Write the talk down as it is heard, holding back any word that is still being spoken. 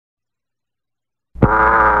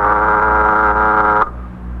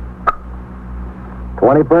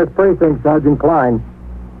21st Precinct, Sergeant Klein.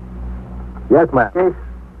 Yes, ma'am. Case?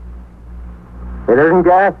 It isn't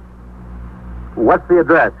gas? What's the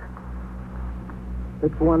address?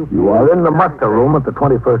 614. You are in the muster room at the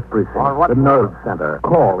 21st Precinct, the nerve center.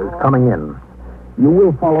 Call is coming in. You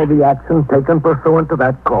will follow the action taken pursuant to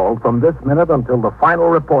that call from this minute until the final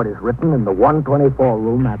report is written in the 124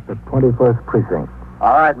 room at the 21st Precinct.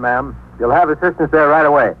 All right, ma'am. You'll have assistance there right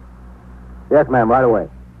away. Yes, ma'am, right away.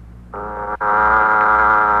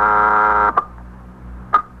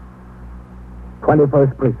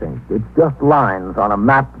 21st Precinct. It's just lines on a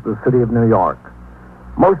map of the city of New York.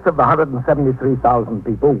 Most of the 173,000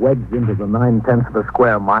 people wedged into the 9/10 of a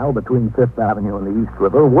square mile between Fifth Avenue and the East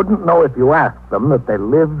River wouldn't know if you asked them that they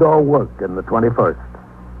lived or worked in the 21st.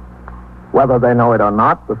 Whether they know it or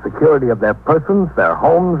not, the security of their persons, their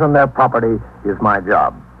homes, and their property is my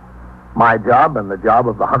job. My job and the job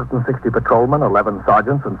of the 160 patrolmen, 11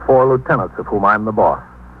 sergeants, and 4 lieutenants of whom I'm the boss.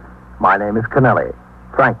 My name is Kennelly,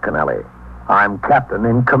 Frank Kennelly. I'm captain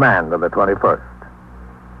in command of the 21st.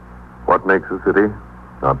 What makes a city?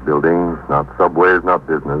 Not buildings, not subways, not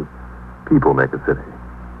business. People make a city.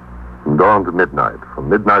 From dawn to midnight, from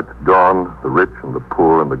midnight to dawn, the rich and the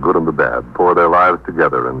poor and the good and the bad pour their lives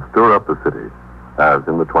together and stir up the city, as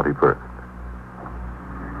in the 21st.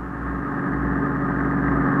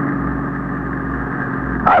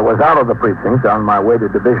 I was out of the precinct on my way to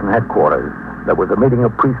division headquarters. There was a meeting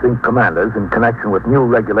of precinct commanders in connection with new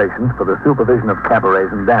regulations for the supervision of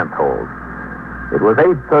cabarets and dance halls. It was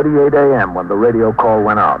 8:38 a.m. when the radio call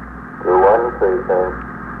went out. 21 Precinct,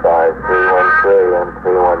 5313 and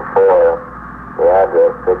 314. The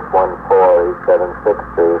address 614 East 76th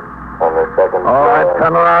Street on the second floor. All right,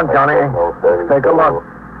 turn around, Johnny. Let's take a look.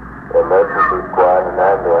 Emergency squad and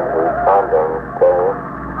ambulance responding. Okay.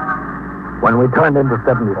 When we turned into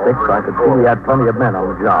 76, I could see we had plenty of men on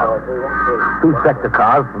the job. 2 sector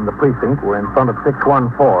cars from the precinct were in front of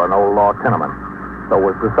 614, an old law tenement. So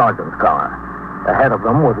was the sergeant's car. Ahead of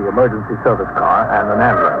them were the emergency service car and an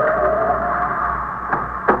ambulance.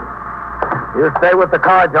 You stay with the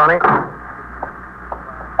car, Johnny.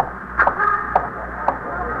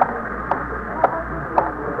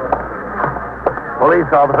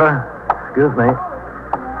 Police officer. Excuse me.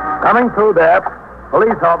 Coming through there.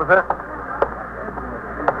 Police officer.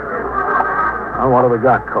 Oh, what have we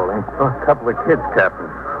got, Coley? A couple of kids, Captain.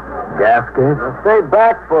 Gas case? Stay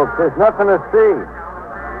back, folks. There's nothing to see.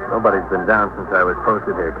 Nobody's been down since I was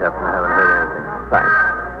posted here, Captain. I haven't heard anything. Thanks.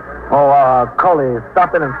 Oh, Coley,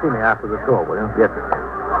 stop in and see me after the tour, will you? Yes, sir.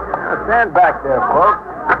 Now, stand back there, folks.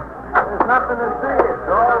 There's nothing to see. It's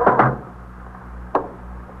all...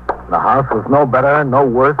 The house was no better, no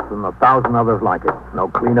worse than 1,000 others like it. No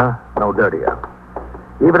cleaner, no dirtier.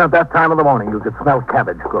 Even at that time of the morning, you could smell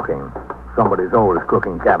cabbage cooking. Somebody's always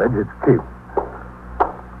cooking cabbage. It's cheap.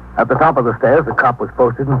 At the top of the stairs, a cop was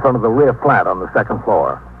posted in front of the rear flat on the second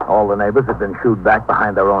floor. All the neighbors had been shooed back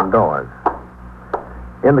behind their own doors.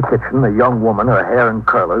 In the kitchen, a young woman, her hair in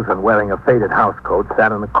curlers and wearing a faded housecoat,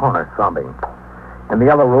 sat in the corner sobbing. In the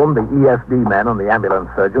other room, the ESD men and the ambulance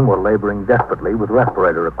surgeon were laboring desperately with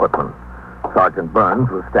respirator equipment. Sergeant Burns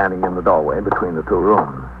was standing in the doorway between the 2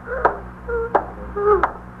 rooms.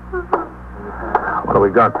 What do we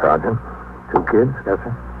got, Sergeant? 2 kids? Yes,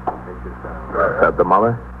 sir. Is that the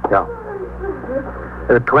mother? Yeah.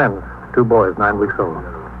 They're twins. 2 boys, 9 weeks old.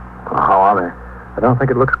 How are they? I don't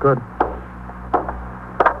think it looks good.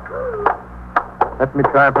 Let me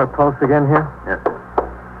try for a pulse again here. Yes, sir.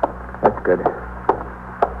 That's good.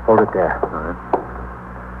 Hold it there. All right.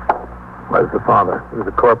 Where's the father? He was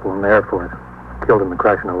a corporal in the Air Force. Killed in the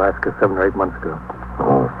crash in Alaska 7 or 8 months ago.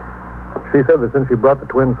 Oh. She said that since she brought the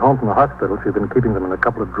twins home from the hospital, she's been keeping them in a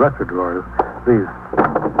couple of dresser drawers. These.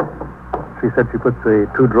 She said she puts the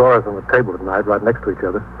 2 drawers on the table at night right next to each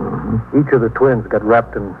other. Mm-hmm. Each of the twins got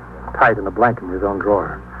wrapped in tight in a blanket in his own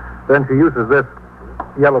drawer. Then she uses this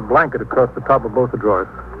yellow blanket across the top of both the drawers.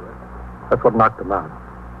 That's what knocked them out.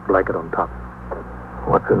 Blanket on top.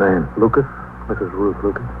 What's her name? Lucas. Mrs. Ruth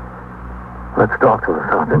Lucas. Let's talk to her,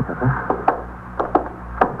 Sergeant.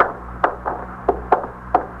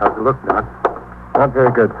 How's it look, Doc? Not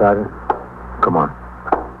very good, Sergeant. Come on.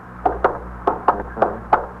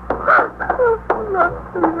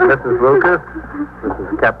 Mrs. Lucas. This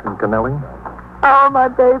is Captain Kennelly. Oh, my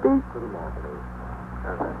babies.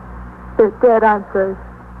 They're dead, I'm afraid.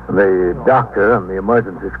 The doctor and the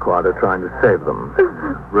emergency squad are trying to save them.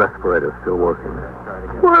 Respirator's still working.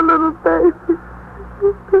 Poor little baby.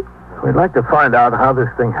 We'd like to find out how this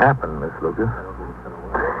thing happened, Miss Lucas.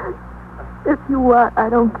 If you want, I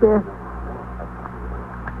don't care.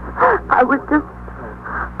 I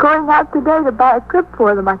Going out today to buy a clip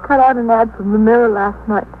for them. I cut out an ad from the Mirror last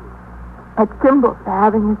night. At Kimball's, they're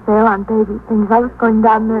having a sale on baby things. I was going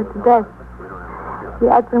down there today. The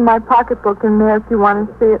ad's in my pocketbook in there if you want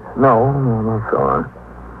to see it. No, that's all right.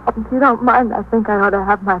 If you don't mind, I think I ought to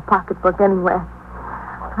have my pocketbook anyway.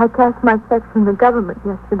 I cashed my checks from the government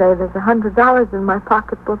yesterday. There's $100 in my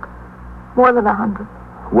pocketbook. More than 100.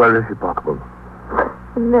 Where is your pocketbook?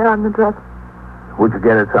 In there on the dresser. Would you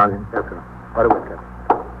get it, Sergeant? Yes, sir. Right away, Captain.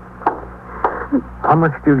 How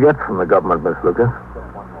much do you get from the government, Miss Lucas?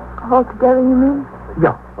 Altogether, you mean?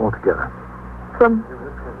 Yeah, altogether. From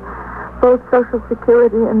both Social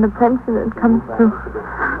Security and the pension, it comes to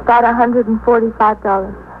about $145.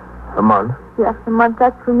 A month? Yes, a month.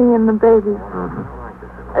 That's for me and the baby.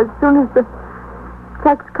 Mm-hmm. As soon as the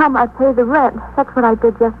checks come, I pay the rent. That's what I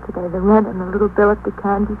did yesterday, the rent and the little bill at the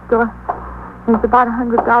candy store. There's about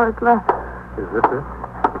 $100 left. Is this it?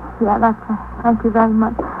 Yeah, that's it. Thank you very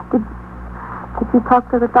much. Did you talk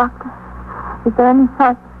to the doctor? Is there any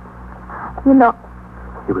sign? You know.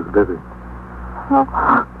 He was busy. Oh.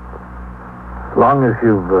 As long as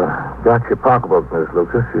you've got your pocketbook, Miss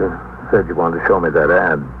Lucas, you said you wanted to show me that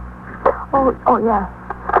ad. Oh, yeah.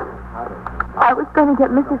 I was going to get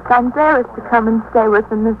Mrs. Gonzalez to come and stay with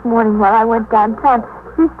him this morning while I went downtown.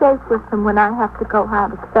 She stays with him when I have to go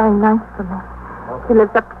out. It's very nice for me. She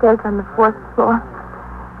lives upstairs on the 4th floor.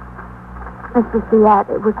 This is the ad.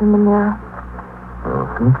 It was in the Mirror.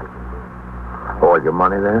 Mm-hmm. All your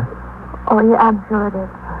money there? Oh, yeah, I'm sure it is.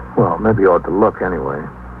 Well, maybe you ought to look anyway.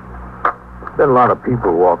 There's been a lot of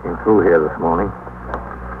people walking through here this morning.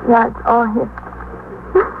 Yeah, it's all here.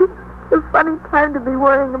 It's a funny time to be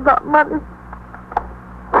worrying about money.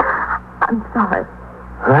 I'm sorry.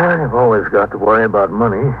 Well, you've always got to worry about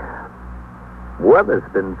money. Weather's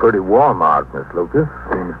been pretty warm out, Miss Lucas.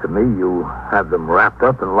 Seems to me you have them wrapped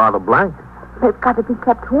up in a lot of blankets. They've got to be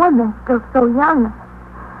kept warm. They're still so young.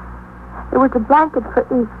 There was a blanket for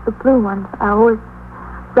each, the blue ones. I always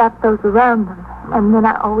wrap those around them. And then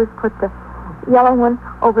I always put the yellow one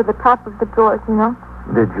over the top of the drawers, you know.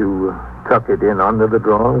 Did you tuck it in under the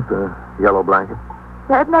drawers, the yellow blanket?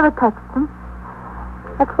 Yeah, it never touched them.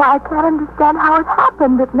 That's why I can't understand how it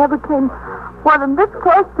happened. It never came more than this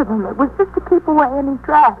close to them. It was just to keep away any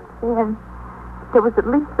drafts. And there was at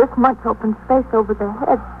least this much open space over their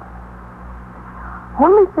heads.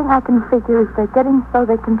 Only thing I can figure is they're getting so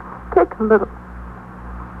they can kick a little.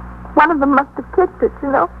 One of them must have kicked it, you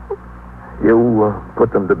know. You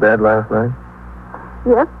put them to bed last night?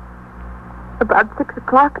 Yes. About 6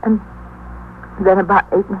 o'clock, and then about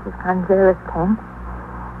 8, Mrs. Gonzalez came.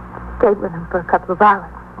 Stayed with him for a couple of hours.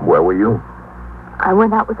 Where were you? I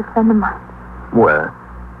went out with a friend of mine. Where?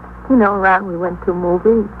 You know, around we went to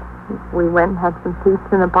movies. We went and had some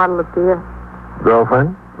pizza and a bottle of beer.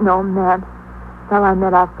 Girlfriend? No, man. Well, I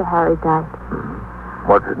met after Harry died.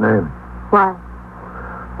 What's his name? Why?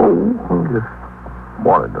 Oh, I just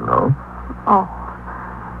wanted to know. Oh,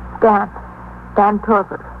 Dan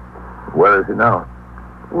Torbert. Where is he now?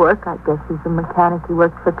 Work, I guess. He's a mechanic. He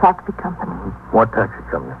works for a taxi company. What taxi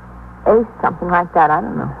company? Ace, something like that. I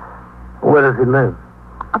don't know. Where does he live?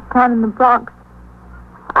 Uptown in the Bronx.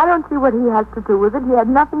 I don't see what he has to do with it. He had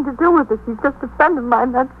nothing to do with it. He's just a friend of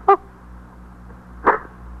mine, that's all.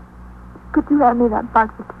 Could you hand me that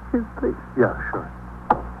box of tissues, please? Yeah, sure.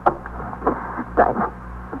 Thanks.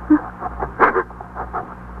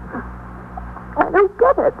 I don't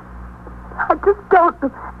get it. I just don't.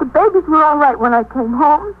 The babies were all right when I came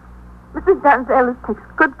home. Mrs. Gonzalez takes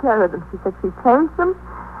good care of them. She said she changed them,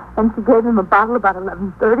 and she gave them a bottle about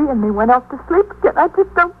 11:30, and they went off to sleep again. I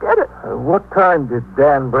just don't get it. What time did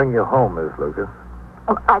Dan bring you home, Miss Lucas?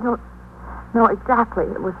 Oh, I don't know exactly.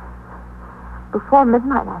 It was before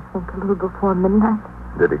midnight, I think, a little before midnight.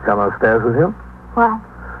 Did he come upstairs with you? Why?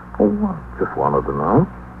 Oh, just wanted to know.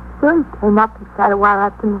 Sure, he came up. He sat a while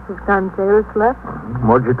after Mrs. Gonzalez left.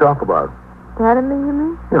 What'd you talk about? Dan and me, you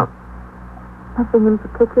mean? Yeah. Nothing in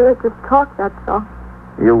particular, just talk, that's all.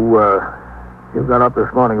 You got up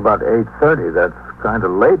this morning about 8:30. That's kind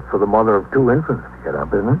of late for the mother of 2 infants to get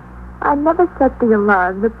up, isn't it? I never set the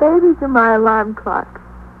alarm. The babies are my alarm clock.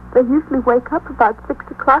 They usually wake up about 6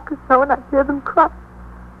 o'clock or so, and I hear them cry.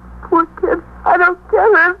 Poor kids. I don't get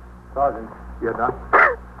it. Sergeant. Yeah, Doc?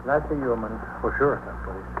 Can I see you a minute? For sure.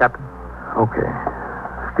 Captain? Okay.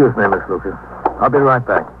 Excuse me, Miss Lucas. I'll be right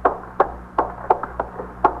back.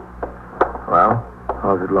 Well,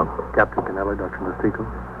 how's it look? Captain Kennelly, Dr. Mastico.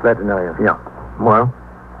 Glad to know you. Yeah. Well?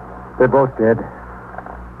 They're both dead.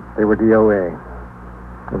 They were DOA.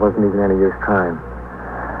 There wasn't even any use trying.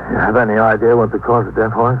 You have any idea what the cause of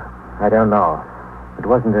death was? I don't know. It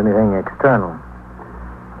wasn't anything external.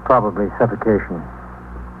 Probably suffocation.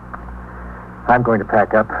 I'm going to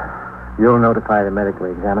pack up. You'll notify the medical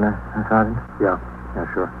examiner, Sergeant? Yeah,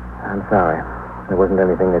 sure. I'm sorry. There wasn't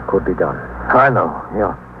anything that could be done. I know,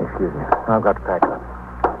 yeah. Excuse me. I've got to pack up.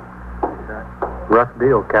 Rough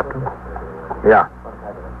deal, Captain. Yeah.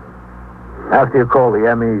 After you call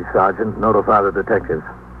the ME, Sergeant, notify the detectives.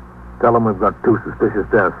 Tell them we've got 2 suspicious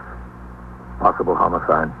deaths. Possible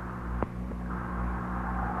homicide.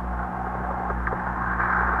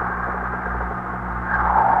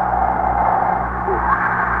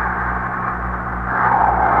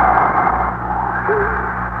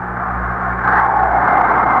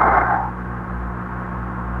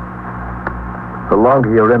 The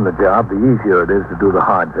longer you're in the job, the easier it is to do the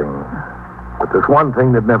hard things. But there's one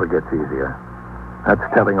thing that never gets easier. That's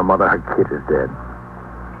telling a mother her kid is dead.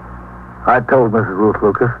 I told Mrs. Ruth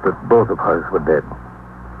Lucas that both of hers were dead.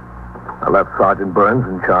 I left Sergeant Burns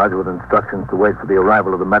in charge with instructions to wait for the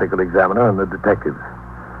arrival of the medical examiner and the detectives.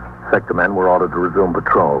 Sector men were ordered to resume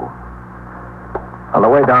patrol. On the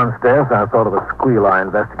way downstairs, I thought of a squeal I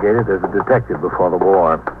investigated as a detective before the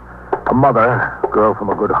war. A mother, a girl from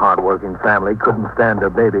a good, hard-working family, couldn't stand her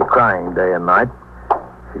baby crying day and night.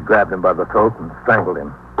 She grabbed him by the throat and strangled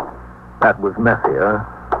him. That was messier,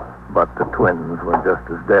 but the twins were just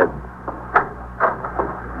as dead.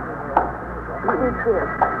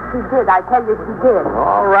 She did. I tell you, she did.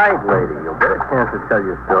 All right, lady. You'll get a chance to tell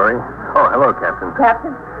your story. Oh, hello, Captain.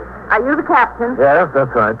 Captain? Are you the captain? Yes,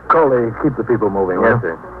 that's right. Coley, keep the people moving. Yes,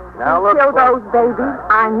 sir. Now look. Kill those babies?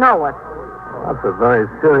 I know it. That's a very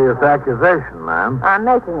serious accusation, ma'am. I'm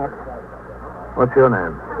making it. What's your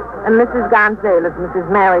name? And Mrs. Gonzalez, Mrs.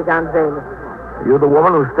 Mary Gonzalez. You the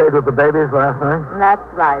woman who stayed with the babies last night? That's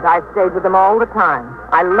right. I stayed with them all the time.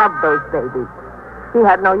 I loved those babies. She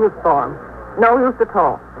had no use for them. No use at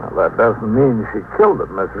all. Well, that doesn't mean she killed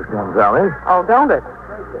them, Mrs. Gonzalez. Oh, don't it?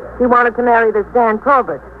 She wanted to marry this Dan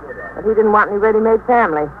Corbett, but he didn't want any ready-made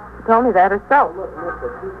family. She told me that herself.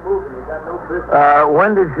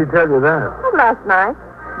 When did she tell you that? Oh, last night.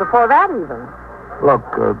 Before that, even. Look,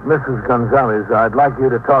 Mrs. Gonzalez, I'd like you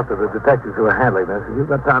to talk to the detectives who are handling this. Have you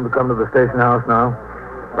got time to come to the station house now?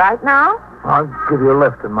 Right now? I'll give you a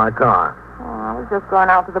lift in my car. Oh, I was just going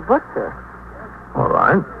out to the butcher. All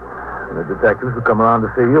right. And the detectives will come around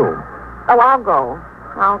to see you. Oh, I'll go.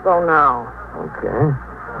 I'll go now. Okay.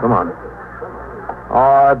 Come on.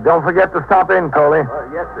 Don't forget to stop in, Coley.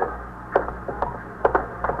 Yes, sir.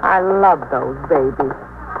 I love those babies.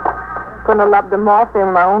 Couldn't have loved them more if they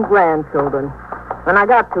were my own grandchildren. And I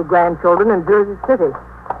got 2 grandchildren in Jersey City.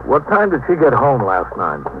 What time did she get home last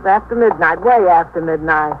night? It was after midnight, way after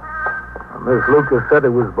midnight. Miss Lucas said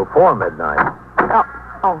it was before midnight.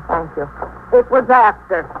 Oh, thank you. It was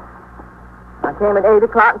after. I came at 8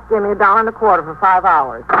 o'clock and she gave me $1.25 for 5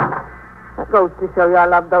 hours. That goes to show you I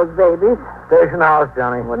love those babies. Station house,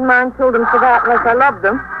 Johnny. Wouldn't mind children for that unless I loved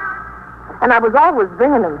them. And I was always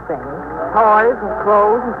bringing them things. Toys and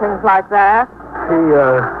clothes and things like that. She,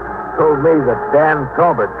 told me that Dan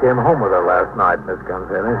Talbot came home with her last night, Miss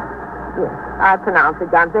Gonzalez. Yes, I pronounce it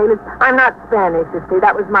Gonzalez. I'm not Spanish, you see.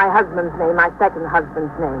 That was my husband's name, my second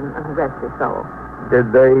husband's name. Rest his soul.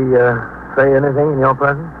 Did they, say anything in your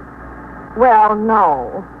presence? Well,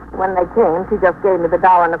 no. When they came, she just gave me the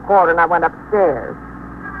 $1.25 and I went upstairs.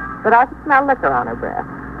 But I could smell liquor on her breath.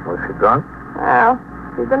 Was she drunk? Well,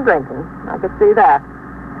 she'd been drinking. I could see that.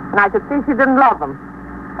 And I could see she didn't love them.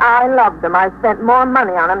 I loved them. I spent more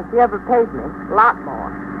money on them than she ever paid me. A lot more.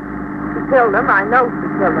 She killed them. I know she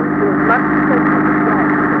killed them. She was much sicker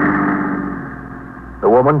than The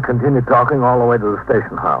woman continued talking all the way to the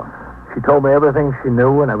station house. She told me everything she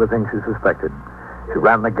knew and everything she suspected. She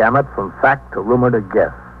ran the gamut from fact to rumor to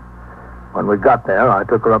guess. When we got there, I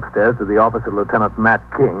took her upstairs to the office of Lieutenant Matt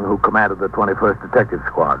King, who commanded the 21st Detective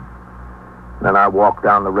Squad. Then I walked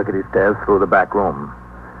down the rickety stairs through the back room.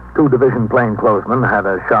 2 division plainclothesmen had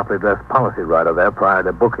a sharply dressed policy rider there prior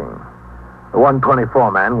to booking. The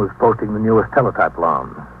 124 man was posting the newest teletype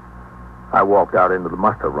alarms. I walked out into the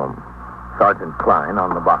muster room. Sergeant Klein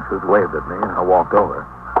on the boxes waved at me, and I walked over.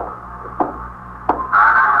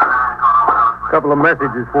 Couple of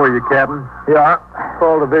messages for you, Captain. Yeah?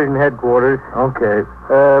 Call division headquarters. Okay.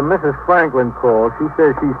 Mrs. Franklin called. She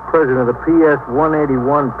says she's president of the PS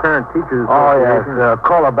 181 Parent Teachers Oh, yes. Association.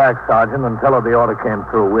 Call her back, Sergeant, and tell her the order came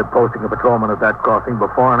through. We're posting a patrolman at that crossing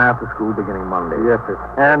before and after school beginning Monday. Yes, sir.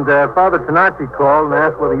 And Father Tanacci called and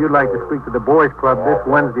asked whether you'd like to speak to the boys' club this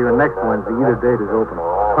Wednesday or next Wednesday. Either date is open.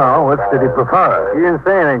 Oh, which did he prefer? He didn't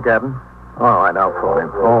say anything, Captain. All right, I'll phone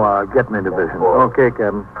him. Get me in division. Okay,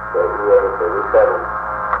 Captain.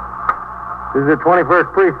 This is the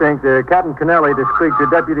 21st Precinct. Captain Kennelly to speak to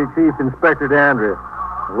Deputy Chief Inspector DeAndrea.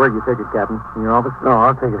 Where'd you take it, Captain? In your office? No,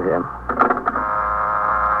 I'll take it here.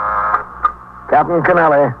 Captain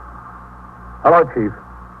Kennelly. Hello, Chief.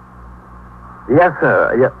 Yes,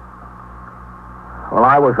 sir. Well,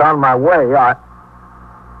 I was on my way.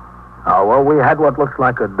 Oh, well, we had what looks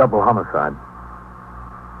like a double homicide.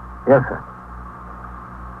 Yes, sir.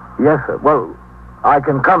 Yes, sir. Well, I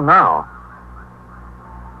can come now.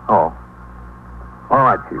 Oh. All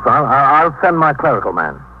right, Chief. I'll send my clerical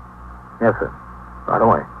man. Yes, sir. Right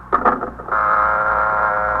away.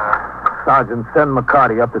 Sergeant, send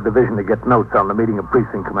McCarty up to division to get notes on the meeting of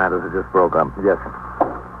precinct commanders that just broke up. Yes, sir.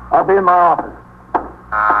 I'll be in my office.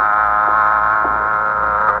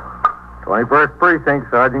 21st Precinct,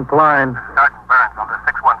 Sergeant Klein. Sergeant Burns on the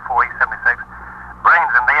 614 East 76.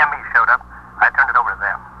 Brains and the ME showed up. I turned it over to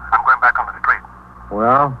them. I'm going back on the street.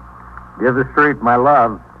 Well, give the street my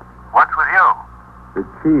love. What's with you? The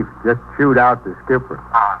chief just chewed out the skipper.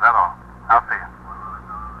 Oh, is that all? I'll see you.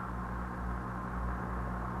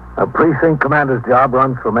 A precinct commander's job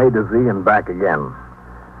runs from A to Z and back again.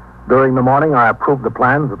 During the morning, I approved the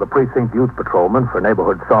plans of the precinct youth patrolmen for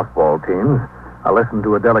neighborhood softball teams. I listened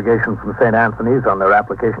to a delegation from St. Anthony's on their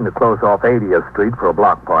application to close off 80th Street for a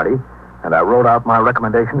block party, and I wrote out my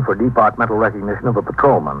recommendation for departmental recognition of a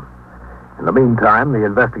patrolman. In the meantime, the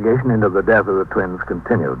investigation into the death of the twins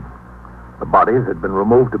continued. The bodies had been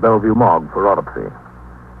removed to Bellevue Morgue for autopsy.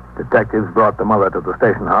 Detectives brought the mother to the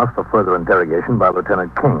station house for further interrogation by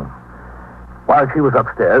Lieutenant King. While she was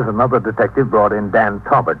upstairs, another detective brought in Dan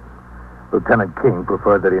Talbot. Lieutenant King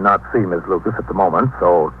preferred that he not see Miss Lucas at the moment,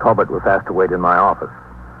 so Talbot was asked to wait in my office.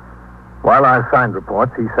 While I signed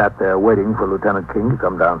reports, he sat there waiting for Lieutenant King to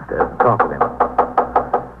come downstairs and talk with him.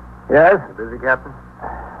 Yes? Busy, Captain?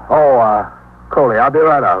 Oh, Coley, I'll be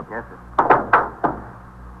right out. Yes, sir.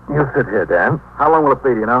 You sit here, Dan. How long will it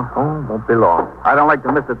be, do you know? Oh, won't be long. I don't like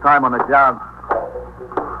to miss the time on the job.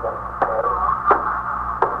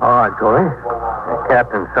 All right, Coley.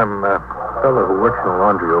 Captain, some fellow who works in the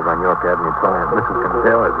laundry over on York Avenue told me that Mrs.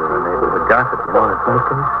 Gonzalez is a neighborhood gossip. You know, in the twins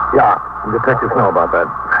case? Yeah, the detectives know about that.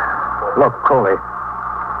 Look, Coley,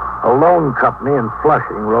 a loan company in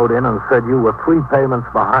Flushing wrote in and said you were 3 payments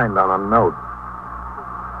behind on a note.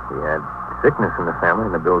 He had sickness in the family,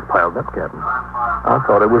 and the bills piled up, Captain. I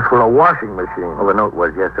thought it was for a washing machine. Well, the note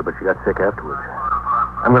was, yes, sir, but she got sick afterwards.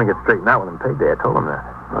 I'm going to get straightened out with him payday. I told him that.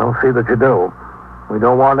 I'll see that you do. We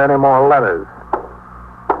don't want any more letters.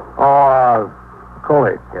 Oh,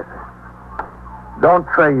 Coley. Yes, sir. Don't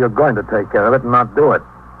say you're going to take care of it and not do it.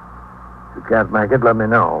 If you can't make it, let me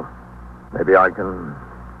know. Maybe I can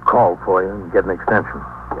call for you and get an extension.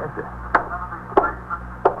 Yes, sir.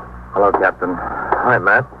 Hello, Captain. Hi,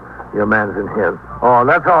 Matt. Your man's in here. Oh,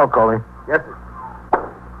 that's all, Coley. Yes, sir.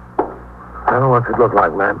 Well, what's it look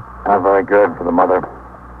like, Matt? Not very good for the mother.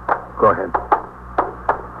 Go ahead.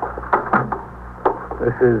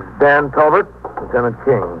 This is Dan Talbot, Lieutenant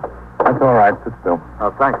King. That's all right. Sit still.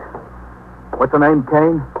 Oh, thanks. What's the name,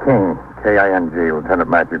 Kane? King. K-I-N-G. Lieutenant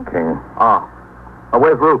Matthew King. Oh. Oh,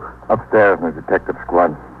 where's Ruth? Upstairs in the detective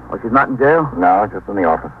squad. Oh, she's not in jail? No, just in the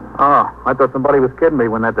office. Oh, I thought somebody was kidding me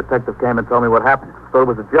when that detective came and told me what happened. Thought it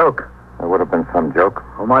was a joke. There would have been some joke.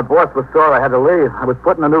 Well, my boss was sore I had to leave. I was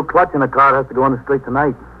putting a new clutch in the car. It has to go on the street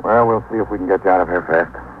tonight. Well, we'll see if we can get you out of here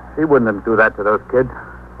fast. She wouldn't do that to those kids.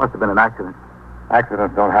 Must have been an accident.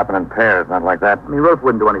 Accidents don't happen in pairs, not like that. I mean, Ruth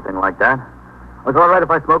wouldn't do anything like that. Was it all right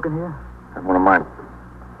if I smoke in here? Have one of mine.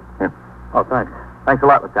 Here. Oh, thanks. Thanks a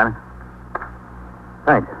lot, Lieutenant.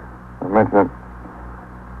 Thanks. I mentioned it.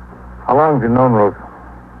 How long have you known Ruth?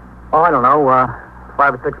 Oh, I don't know.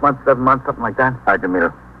 5 or 6 months, 7 months, something like that. How'd you meet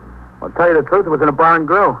her? Well, to tell you the truth, it was in a bar and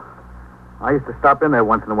grill. I used to stop in there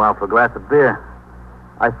once in a while for a glass of beer.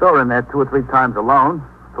 I saw her in there 2 or 3 times alone.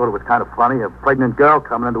 Thought it was kind of funny, a pregnant girl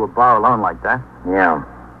coming into a bar alone like that. Yeah.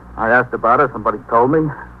 I asked about her. Somebody told me.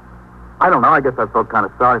 I don't know. I guess I felt kind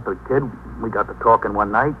of sorry for the kid. We got to talking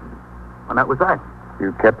one night, and that was that.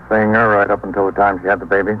 You kept seeing her right up until the time she had the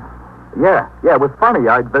baby? Yeah, it was funny.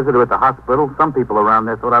 I'd visit her at the hospital. Some people around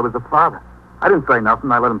there thought I was the father. I didn't say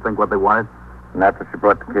nothing. I let them think what they wanted. And after she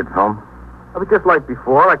brought the kids home? It was just like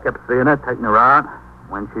before. I kept seeing her, taking her out,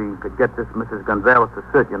 when she could get this Mrs. Gonzalez to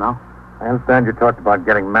sit, you know. I understand you talked about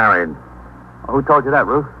getting married. Oh, who told you that,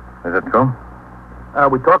 Ruth? Is it true?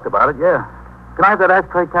 We talked about it, yeah. Can I have that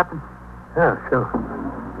ashtray, Captain? Yeah, sure.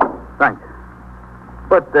 Thanks.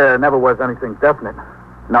 But there never was anything definite.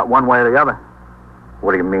 Not one way or the other.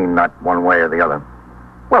 What do you mean, not one way or the other?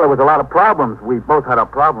 Well, there was a lot of problems. We both had our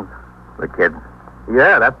problems. The kids?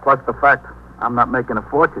 Yeah, that plus the fact I'm not making a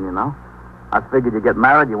fortune, you know. I figured you get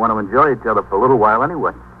married, you want to enjoy each other for a little while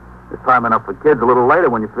anyway. There's time enough for kids a little later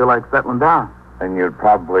when you feel like settling down. And you'd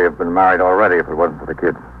probably have been married already if it wasn't for the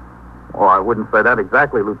kids. Oh, I wouldn't say that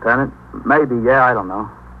exactly, Lieutenant. Maybe, yeah, I don't know.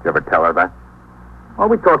 Did you ever tell her that? Well,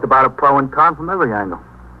 we talked about it pro and con from every angle.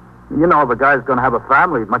 You know, if a guy's going to have a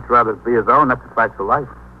family, he'd much rather it be his own. That's a fact of life.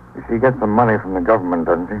 She gets some money from the government,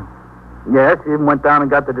 doesn't she? Yeah, she even went down and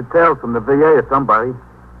got the details from the VA or somebody.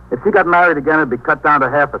 If she got married again, it'd be cut down to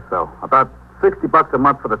half or so. About $60 a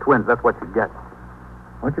month for the twins. That's what she'd get.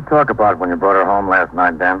 What'd you talk about when you brought her home last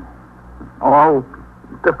night, Dan? Oh,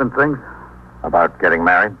 different things. About getting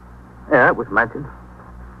married? Yeah, it was mentioned.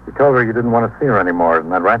 You told her you didn't want to see her anymore,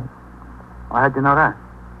 isn't that right? Well, how'd you know that?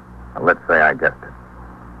 Well, let's say I guessed it.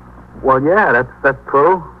 Well, yeah, that's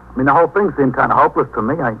true. I mean, the whole thing seemed kind of hopeless to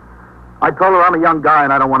me. I told her I'm a young guy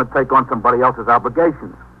and I don't want to take on somebody else's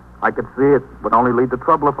obligations. I could see it would only lead to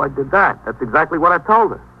trouble if I did that. That's exactly what I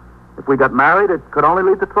told her. If we got married, it could only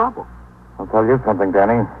lead to trouble. I'll tell you something,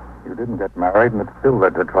 Danny. You didn't get married, and it still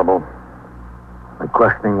led to trouble. The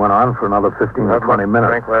questioning went on for another 15 or 20 minutes.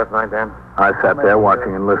 Drink last night, Dan? I sat there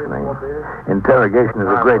watching and listening. Interrogation is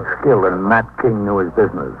a great skill, and Matt King knew his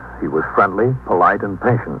business. He was friendly, polite, and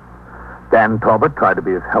patient. Dan Talbot tried to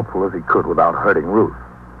be as helpful as he could without hurting Ruth.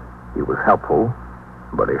 He was helpful,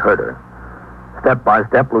 but he hurt her. Step by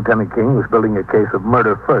step, Lieutenant King was building a case of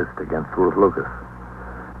murder first against Ruth Lucas.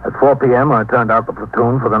 At 4 p.m., I turned out the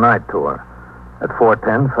platoon for the night tour. At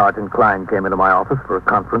 4:10, Sergeant Klein came into my office for a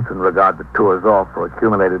conference in regard to tours off for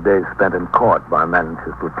accumulated days spent in court by men in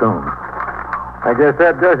his platoon. I guess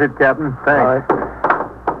that does it, Captain. Thanks. All right.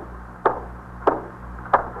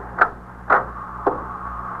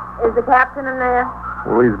 Is the captain in there?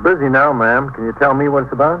 Well, he's busy now, ma'am. Can you tell me what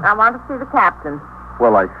it's about? I want to see the captain.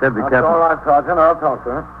 Well, I said the captain... All right, Sergeant. I'll talk to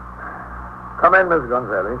her. Come in, Miss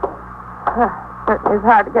Gonzalez. Certainly is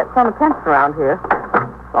hard to get some attention around here.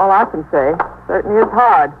 That's all I can say. Certainly is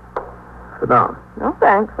hard. Sit down. No,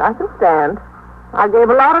 thanks. I can stand. I gave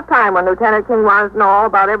a lot of time when Lieutenant King wanted to know all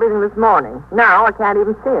about everything this morning. Now I can't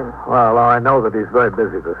even see him. Well, I know that he's very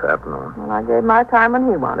busy this afternoon. Well, I gave my time when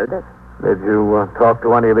he wanted it. Did you talk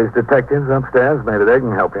to any of these detectives upstairs? Maybe they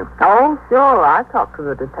can help you. Oh, sure. I talked to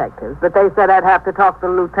the detectives. But they said I'd have to talk to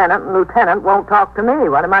the lieutenant, and lieutenant won't talk to me.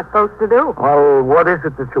 What am I supposed to do? Well, what is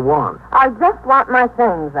it that you want? I just want my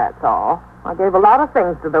things, that's all. I gave a lot of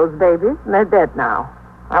things to those babies, and they're dead now.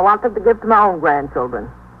 I want them to give to my own grandchildren.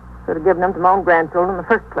 Should have given them to my own grandchildren in the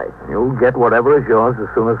first place. You'll get whatever is yours as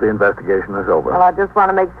soon as the investigation is over. Well, I just want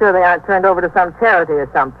to make sure they aren't turned over to some charity or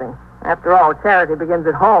something. After all, charity begins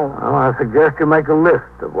at home. Well, I suggest you make a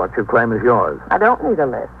list of what you claim is yours. I don't need a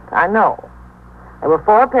list. I know. There were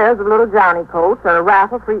 4 pairs of little Johnny coats and a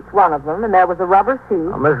raffle for each one of them, and there was a rubber sheet.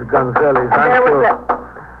 Now, Mrs. Gonzalez, And I'm there sure... was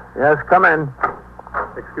Yes, come in.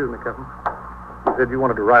 Excuse me, Captain. You said you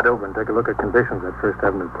wanted to ride over and take a look at conditions at First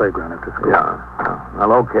Avenue Playground after school. Yeah.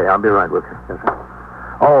 Well, okay. I'll be right with you. Yes, sir.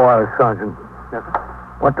 Oh, Sergeant. Yes, sir.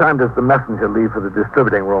 What time does the messenger leave for the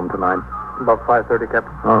distributing room tonight? About 5:30,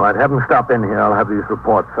 Captain. All right. Have him stop in here. I'll have these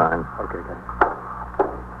reports signed. Okay, Captain.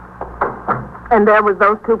 And there was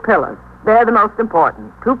those 2 pillars. They're the most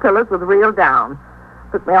important. 2 pillars with real down.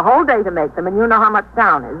 Took me a whole day to make them, and you know how much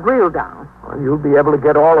down is. Real down. Well, you'll be able to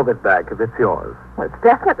get all of it back if it's yours. Well, it's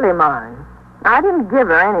definitely mine. I didn't give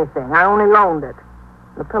her anything. I only loaned it.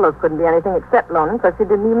 The pillows couldn't be anything except loaning, because she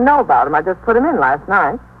didn't even know about them. I just put them in last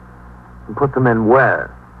night. And put them in where?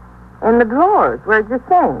 In the drawers. Where'd you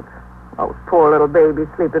think? Those poor little babies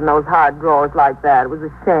sleep in those hard drawers like that. It was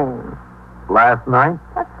a shame. Last night?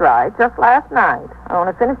 That's right, just last night. I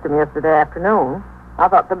only finished them yesterday afternoon. I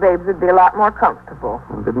thought the babes would be a lot more comfortable.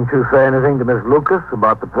 Well, didn't you say anything to Miss Lucas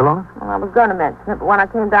about the pillows? Well, I was going to mention it, but when I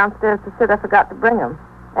came downstairs to sit, I forgot to bring them.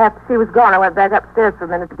 After she was gone, I went back upstairs for a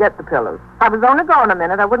minute to get the pillows. I was only gone a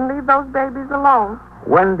minute. I wouldn't leave those babies alone.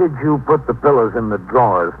 When did you put the pillows in the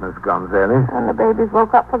drawers, Miss Gonzalez? And the babies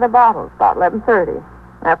woke up for their bottles, about 11:30.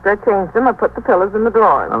 After I changed them, I put the pillows in the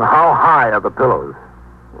drawers. And how high are the pillows?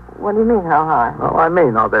 What do you mean, how high? Well, I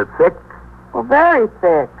mean, are they thick? Well, very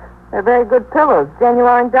thick. They're very good pillows,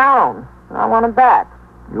 genuine down. And I want them back.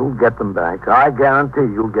 You'll get them back. I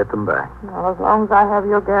guarantee you'll get them back. Well, as long as I have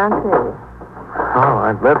your guarantee. All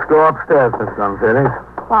right, let's go upstairs, Miss Gonzalez,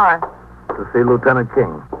 Why? to see Lieutenant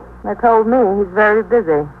King. They told me he's very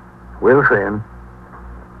busy. We'll see him.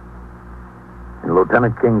 In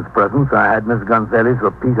Lieutenant King's presence, I had Miss Gonzalez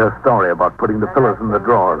repeat her story about putting the pillows in the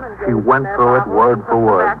drawers. She went through it word for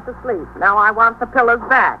word. Back to sleep. Now I want the pillows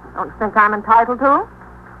back. Don't you think I'm entitled to them?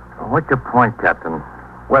 What's your point, Captain?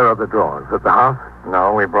 Where are the drawers? At the house?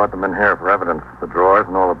 No, we brought them in here for evidence. The drawers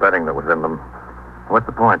and all the bedding that was in them. What's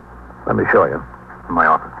the point? Let me show you. In my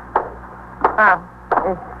office. Oh,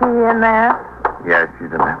 is she in there? Yes,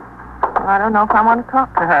 she's in there. I don't know if I want to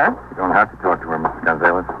talk to her. You don't have to talk to her, Mrs.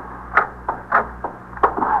 Gonzalez.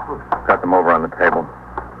 Got them over on the table.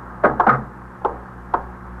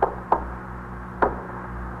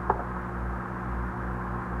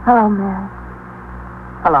 Hello, Mary.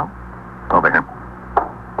 Hello. Over here.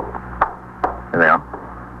 Here they are.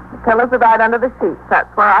 The pillows are right under the sheets. That's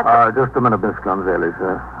where I... Just a minute, Miss Gonzalez.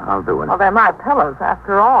 I'll do it. Well, they're my pillows,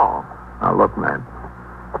 after all. Now, look, man.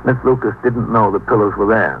 Miss Lucas didn't know the pillows were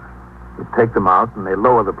there. You take them out, and they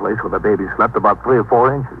lower the place where the baby slept about 3 or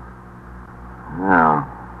 4 inches. Yeah.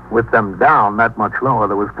 With them down that much lower,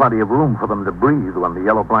 there was plenty of room for them to breathe when the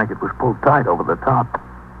yellow blanket was pulled tight over the top.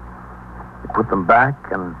 You put them back,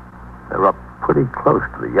 and they're up pretty close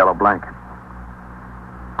to the yellow blanket.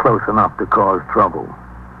 Close enough to cause trouble.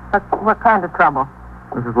 What kind of trouble?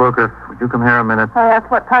 Mrs. Lucas, would you come here a minute? I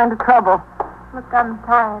asked what kind of trouble. Look, I'm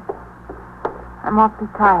tired. I'm awfully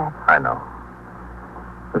tired. I know.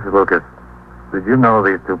 Mrs. Lucas, did you know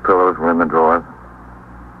these 2 pillows were in the drawers?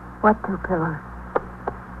 What 2 pillows?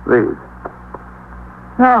 These.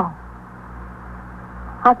 No.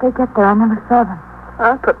 How'd they get there? I never saw them.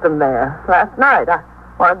 I put them there last night. I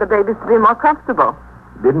wanted the babies to be more comfortable.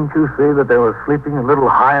 Didn't you see that they were sleeping a little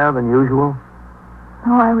higher than usual?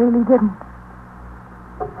 No, I really didn't.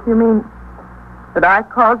 You mean that I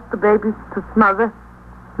caused the babies to smother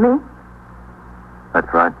me?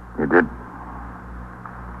 That's right, you did.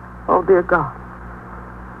 Oh, dear God.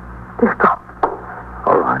 Dear God.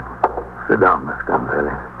 All right. Sit down, Miss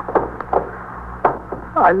Gonzalez.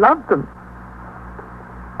 I loved them.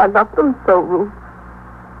 I loved them so, Ruth.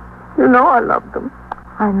 You know I loved them.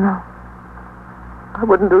 I know. I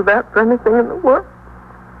wouldn't do that for anything in the world.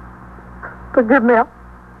 Forgive me.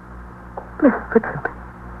 Please forgive me.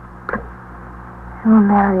 Oh,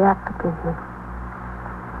 Mary, I forgive you.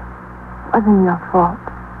 It wasn't your fault.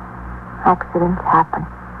 Accidents happen.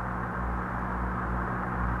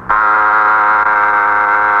 Ah!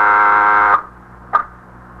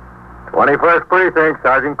 21st Precinct,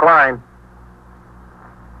 Sergeant Klein.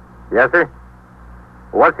 Yes, sir?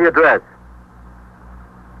 What's the address?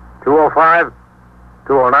 205,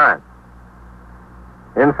 209.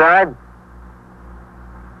 Inside?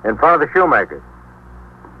 In front of the shoemaker's.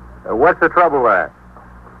 What's the trouble there?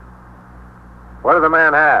 What does the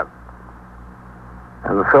man have?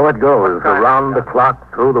 And so it goes, around the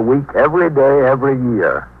clock, through the week, every day, every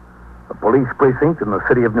year. The police precinct in the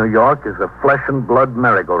city of New York is a flesh and blood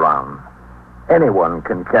merry-go-round. Anyone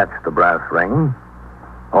can catch the brass ring,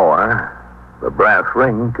 or the brass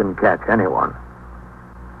ring can catch anyone.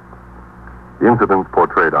 The incidents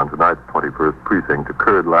portrayed on tonight's 21st Precinct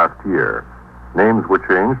occurred last year. Names were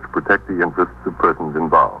changed to protect the interests of persons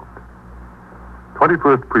involved.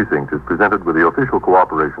 21st Precinct is presented with the official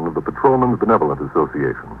cooperation of the Patrolmen's Benevolent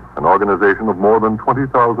Association, an organization of more than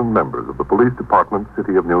 20,000 members of the Police Department,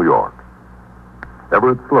 City of New York.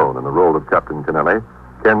 Everett Sloane in the role of Captain Kennelly,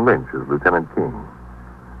 Ken Lynch as Lieutenant King.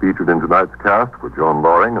 Featured in tonight's cast were Joan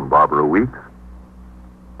Loring and Barbara Weeks.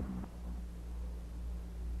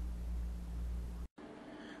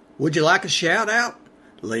 Would you like a shout out?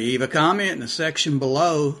 Leave a comment in the section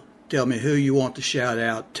below. Tell me who you want to shout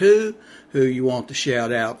out to, who you want to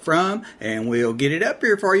shout out from, and we'll get it up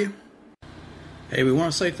here for you. Hey, we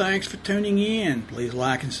want to say thanks for tuning in. Please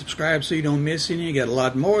like and subscribe so you don't miss any. You got a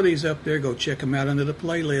lot more of these up there. Go check them out under the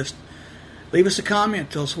playlist. Leave us a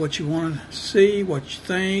comment. Tell us what you want to see, what you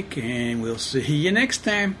think, and we'll see you next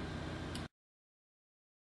time.